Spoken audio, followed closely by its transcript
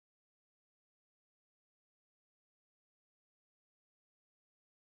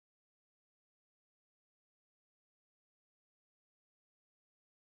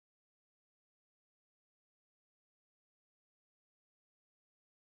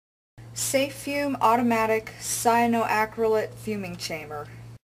Safefume Automatic Cyanoacrylate Fuming Chamber.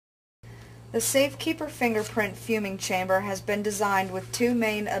 The Safekeeper Fingerprint Fuming Chamber has been designed with two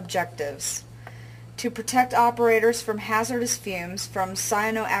main objectives: to protect operators from hazardous fumes from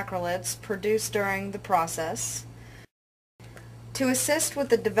cyanoacrylates produced during the process, to assist with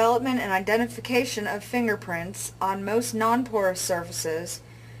the development and identification of fingerprints on most non-porous surfaces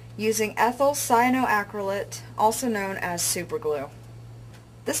using ethyl cyanoacrylate, also known as superglue.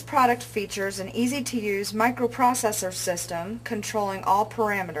 This product features an easy-to-use microprocessor system controlling all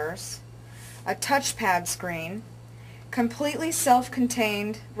parameters, a touchpad screen, completely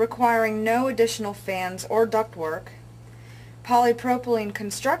self-contained, requiring no additional fans or ductwork, polypropylene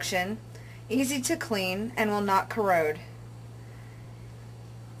construction, easy to clean and will not corrode.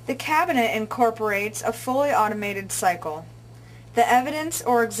 The cabinet incorporates a fully automated cycle. The evidence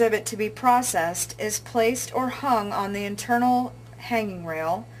or exhibit to be processed is placed or hung on the internal hanging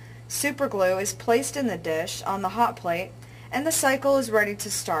rail, superglue is placed in the dish on the hot plate, and the cycle is ready to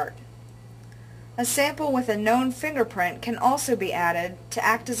start. A sample with a known fingerprint can also be added to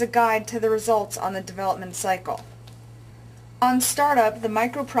act as a guide to the results on the development cycle. On startup, the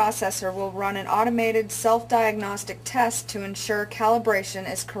microprocessor will run an automated self-diagnostic test to ensure calibration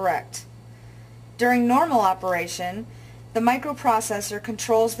is correct. During normal operation, the microprocessor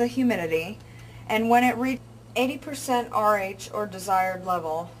controls the humidity, and when it reaches 80% RH or desired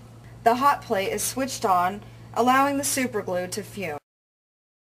level, the hot plate is switched on, allowing the superglue to fume.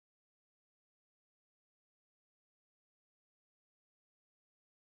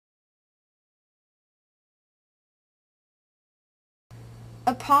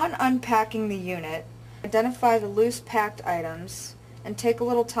 Upon unpacking the unit, identify the loose packed items and take a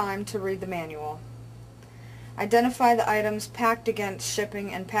little time to read the manual. Identify the items packed against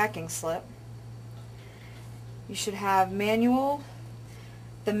shipping and packing slip. You should have manual,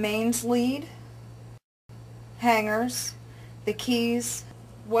 the mains lead, hangers, the keys,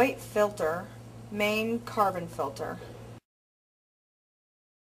 white filter, main carbon filter.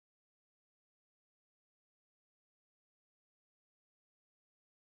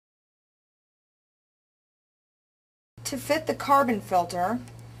 To fit the carbon filter,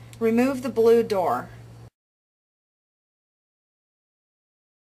 remove the blue door.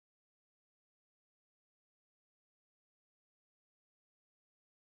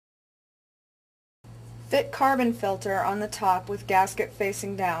 Fit carbon filter on the top with gasket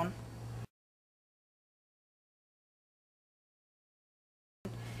facing down.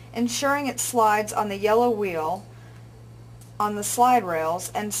 Ensuring it slides on the yellow wheel on the slide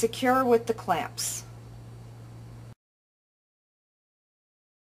rails and secure with the clamps.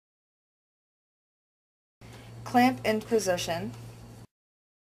 Clamp in position.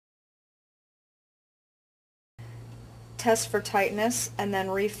 Test for tightness and then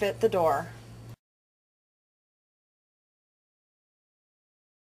refit the door.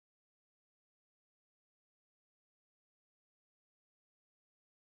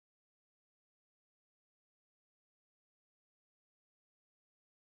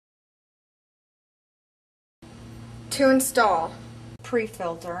 To install: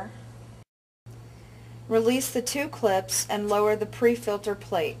 pre-filter. Release the two clips and lower the pre-filter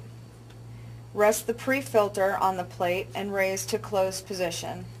plate. Rest the pre-filter on the plate and raise to closed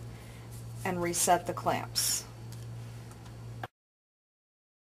position, and reset the clamps.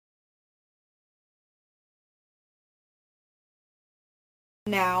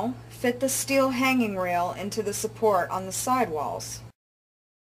 Now, fit the steel hanging rail into the support on the sidewalls.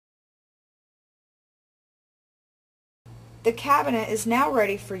 The cabinet is now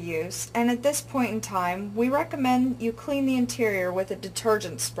ready for use, and at this point in time, we recommend you clean the interior with a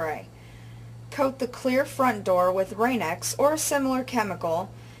detergent spray. Coat the clear front door with Rain-X or a similar chemical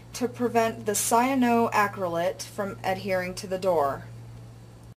to prevent the cyanoacrylate from adhering to the door.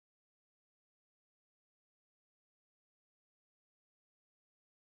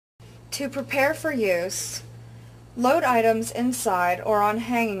 To prepare for use, load items inside or on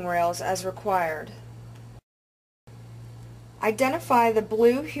hanging rails as required. Identify the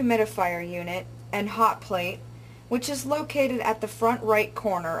blue humidifier unit and hot plate, which is located at the front right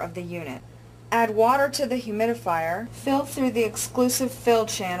corner of the unit. Add water to the humidifier. Fill through the exclusive fill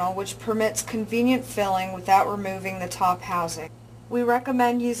channel, which permits convenient filling without removing the top housing. We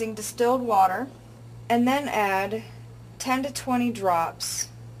recommend using distilled water, and then add 10 to 20 drops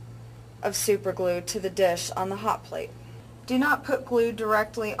of superglue to the dish on the hot plate. Do not put glue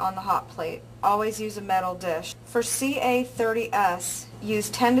directly on the hot plate. Always use a metal dish. For CA30S, use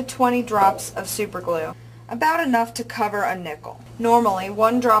 10 to 20 drops of superglue, about enough to cover a nickel. Normally,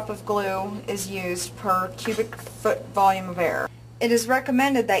 1 drop of glue is used per cubic foot volume of air. It is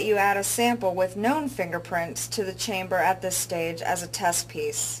recommended that you add a sample with known fingerprints to the chamber at this stage as a test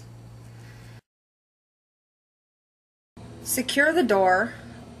piece. Secure the door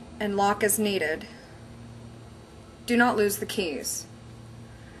and lock as needed. Do not lose the keys.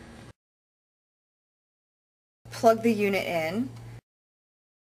 Plug the unit in,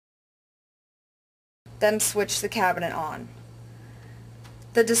 then switch the cabinet on.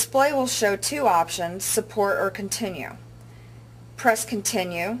 The display will show two options, support or continue. Press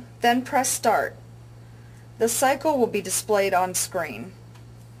continue, then press start. The cycle will be displayed on screen.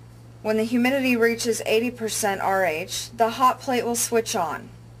 When the humidity reaches 80% RH, the hot plate will switch on.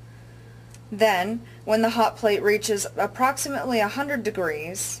 Then, when the hot plate reaches approximately 100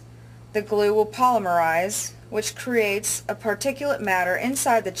 degrees, the glue will polymerize, which creates a particulate matter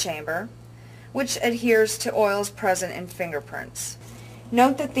inside the chamber, which adheres to oils present in fingerprints.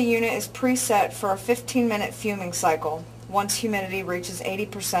 Note that the unit is preset for a 15-minute fuming cycle once humidity reaches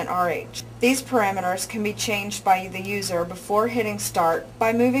 80% RH. These parameters can be changed by the user before hitting start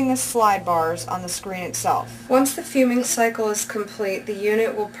by moving the slide bars on the screen itself. Once the fuming cycle is complete, the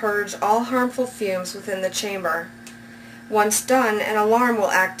unit will purge all harmful fumes within the chamber. Once done, an alarm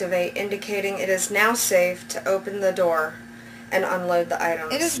will activate indicating it is now safe to open the door and unload the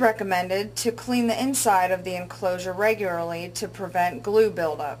items. It is recommended to clean the inside of the enclosure regularly to prevent glue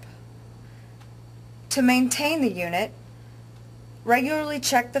buildup. To maintain the unit, regularly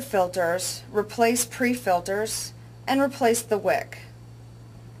check the filters, replace pre-filters, and replace the wick.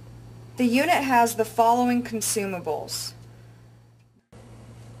 The unit has the following consumables: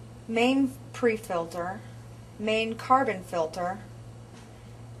 main pre-filter, main carbon filter,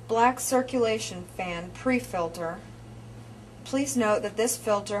 black circulation fan pre-filter. Please note that this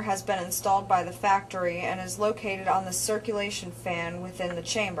filter has been installed by the factory and is located on the circulation fan within the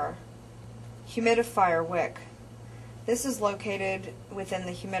chamber. Humidifier wick. This is located within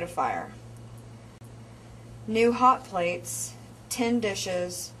the humidifier. New hot plates, tin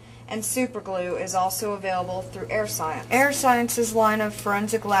dishes, and superglue is also available through AirScience. AirScience's line of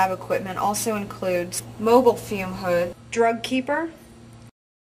forensic lab equipment also includes mobile fume hood, drug keeper,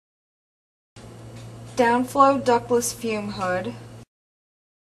 downflow ductless fume hood,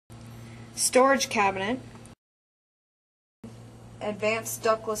 storage cabinet, advanced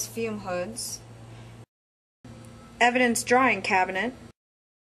ductless fume hoods, evidence drying cabinet,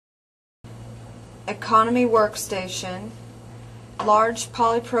 economy workstation, large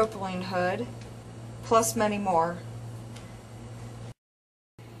polypropylene hood, plus many more.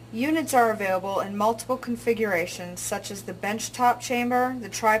 Units are available in multiple configurations such as the benchtop chamber, the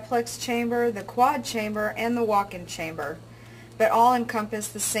triplex chamber, the quad chamber, and the walk-in chamber, but all encompass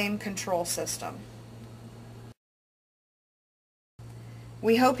the same control system.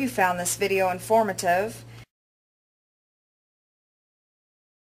 We hope you found this video informative.